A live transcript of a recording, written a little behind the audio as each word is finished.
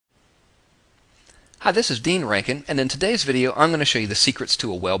Hi, this is Dean Rankin, and in today's video I'm going to show you the secrets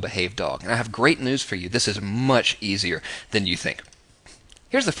to a well-behaved dog. And I have great news for you. This is much easier than you think.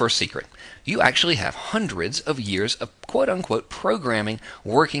 Here's the first secret. You actually have hundreds of years of quote-unquote programming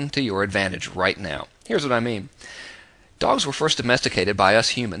working to your advantage right now. Here's what I mean. Dogs were first domesticated by us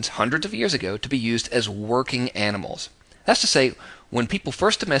humans hundreds of years ago to be used as working animals. That's to say, when people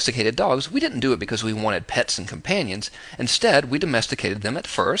first domesticated dogs, we didn't do it because we wanted pets and companions. Instead, we domesticated them at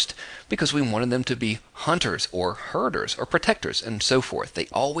first because we wanted them to be hunters or herders or protectors and so forth. They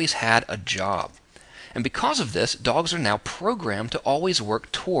always had a job. And because of this, dogs are now programmed to always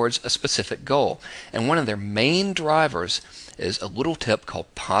work towards a specific goal. And one of their main drivers is a little tip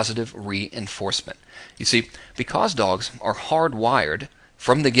called positive reinforcement. You see, because dogs are hardwired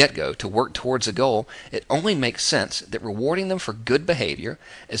from the get-go to work towards a goal, it only makes sense that rewarding them for good behavior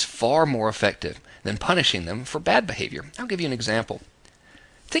is far more effective than punishing them for bad behavior. I'll give you an example.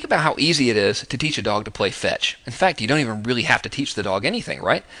 Think about how easy it is to teach a dog to play fetch. In fact, you don't even really have to teach the dog anything,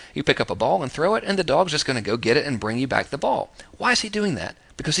 right? You pick up a ball and throw it, and the dog's just going to go get it and bring you back the ball. Why is he doing that?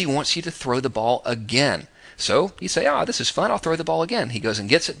 Because he wants you to throw the ball again. So you say, this is fun, I'll throw the ball again. He goes and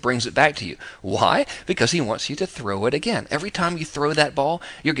gets it, brings it back to you. Why? Because he wants you to throw it again. Every time you throw that ball,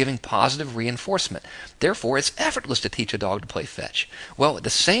 you're giving positive reinforcement. Therefore, it's effortless to teach a dog to play fetch. Well, the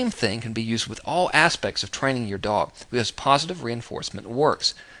same thing can be used with all aspects of training your dog, because positive reinforcement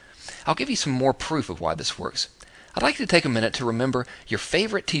works. I'll give you some more proof of why this works. I'd like you to take a minute to remember your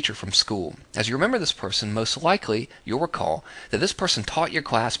favorite teacher from school. As you remember this person, most likely you'll recall that this person taught your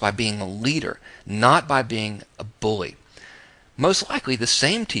class by being a leader, not by being a bully. Most likely the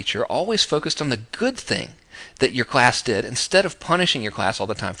same teacher always focused on the good thing that your class did instead of punishing your class all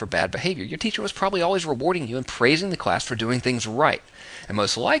the time for bad behavior. Your teacher was probably always rewarding you and praising the class for doing things right. And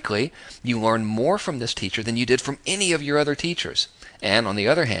most likely you learned more from this teacher than you did from any of your other teachers. And on the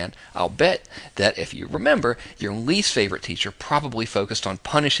other hand, I'll bet that if you remember, your least favorite teacher probably focused on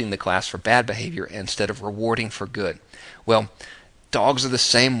punishing the class for bad behavior instead of rewarding for good. Well, dogs are the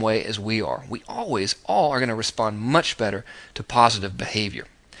same way as we are. We always all are going to respond much better to positive behavior.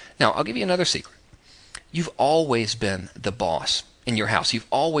 Now, I'll give you another secret. You've always been the boss in your house. You've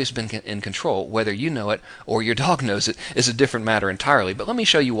always been in control. Whether you know it or your dog knows it is a different matter entirely. But let me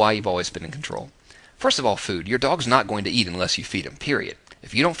show you why you've always been in control. First of all, food. Your dog's not going to eat unless you feed him, period.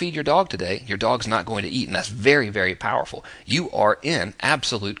 If you don't feed your dog today, your dog's not going to eat, and that's very, very powerful. You are in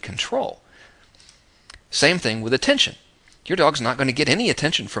absolute control. Same thing with attention. Your dog's not going to get any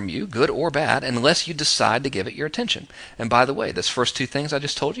attention from you, good or bad, unless you decide to give it your attention. And by the way, those first two things I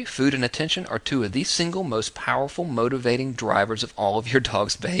just told you, food and attention, are two of the single most powerful motivating drivers of all of your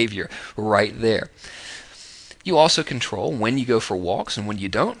dog's behavior right there. You also control when you go for walks and when you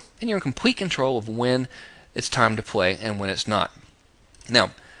don't, and you're in complete control of when it's time to play and when it's not. Now,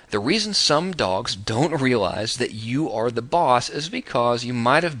 the reason some dogs don't realize that you are the boss is because you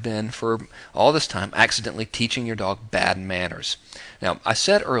might have been, for all this time, accidentally teaching your dog bad manners. Now, I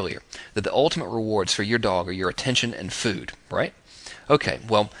said earlier that the ultimate rewards for your dog are your attention and food, right? Okay,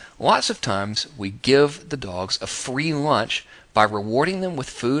 well, lots of times we give the dogs a free lunch by rewarding them with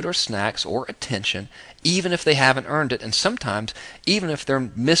food or snacks or attention, even if they haven't earned it, and sometimes even if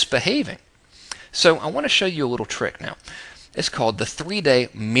they're misbehaving. So I want to show you a little trick now. It's called the 3-day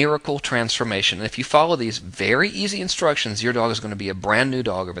miracle transformation. And if you follow these very easy instructions, your dog is going to be a brand new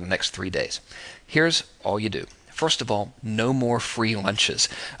dog over the next 3 days. Here's all you do. First of all, no more free lunches.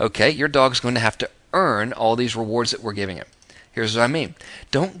 Okay, your dog's going to have to earn all these rewards that we're giving him. Here's what I mean.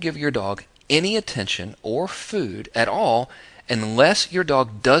 Don't give your dog any attention or food at all unless your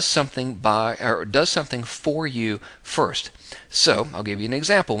dog does something for you first. So, I'll give you an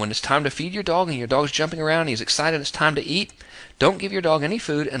example. When it's time to feed your dog and your dog's jumping around and he's excited it's time to eat, don't give your dog any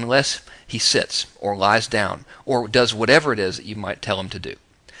food unless he sits or lies down or does whatever it is that you might tell him to do.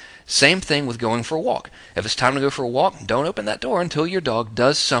 Same thing with going for a walk. If it's time to go for a walk, don't open that door until your dog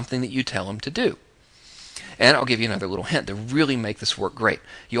does something that you tell him to do. And I'll give you another little hint to really make this work great.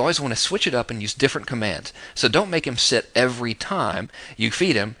 You always want to switch it up and use different commands. So don't make him sit every time you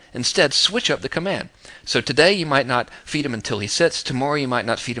feed him. Instead, switch up the command. So today you might not feed him until he sits. Tomorrow you might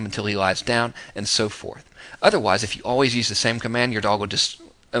not feed him until he lies down, and so forth. Otherwise, if you always use the same command, your dog will just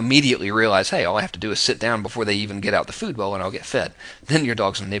immediately realize, hey, all I have to do is sit down before they even get out the food bowl and I'll get fed. Then your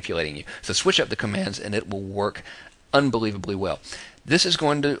dog's manipulating you. So switch up the commands and it will work unbelievably well. This is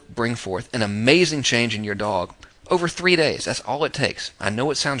going to bring forth an amazing change in your dog over 3 days. That's all it takes. I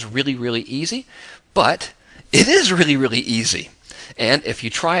know it sounds really, really easy, but it is really, really easy. And if you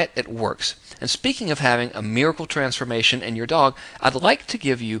try it, it works. And speaking of having a miracle transformation in your dog, I'd like to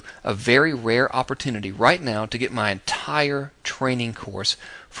give you a very rare opportunity right now to get my entire training course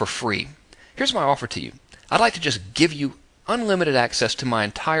for free. Here's my offer to you. I'd like to just give you unlimited access to my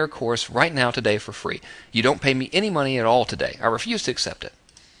entire course right now today for free. You don't pay me any money at all today. I refuse to accept it.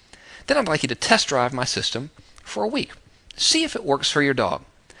 Then I'd like you to test drive my system for a week. See if it works for your dog.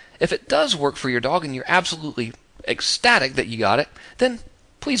 If it does work for your dog and you're absolutely ecstatic that you got it, then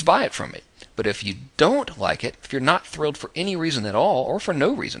please buy it from me. But if you don't like it, if you're not thrilled for any reason at all, or for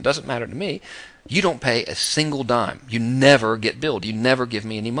no reason, doesn't matter to me, you don't pay a single dime. You never get billed. You never give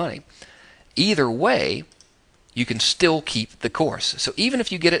me any money. Either way, you can still keep the course. So even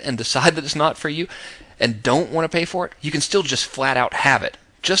if you get it and decide that it's not for you and don't want to pay for it, you can still just flat out have it.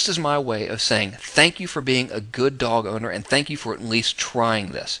 Just as my way of saying thank you for being a good dog owner and thank you for at least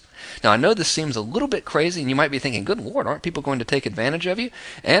trying this. Now I know this seems a little bit crazy and you might be thinking, good Lord, aren't people going to take advantage of you?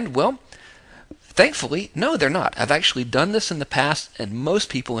 And well, thankfully, no, they're not. I've actually done this in the past, and most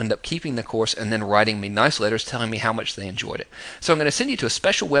people end up keeping the course and then writing me nice letters telling me how much they enjoyed it. So I'm going to send you to a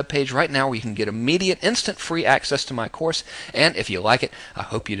special web page right now where you can get immediate, instant free access to my course, and if you like it, I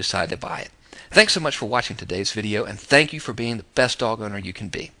hope you decide to buy it. Thanks so much for watching today's video, and thank you for being the best dog owner you can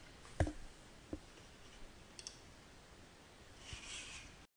be.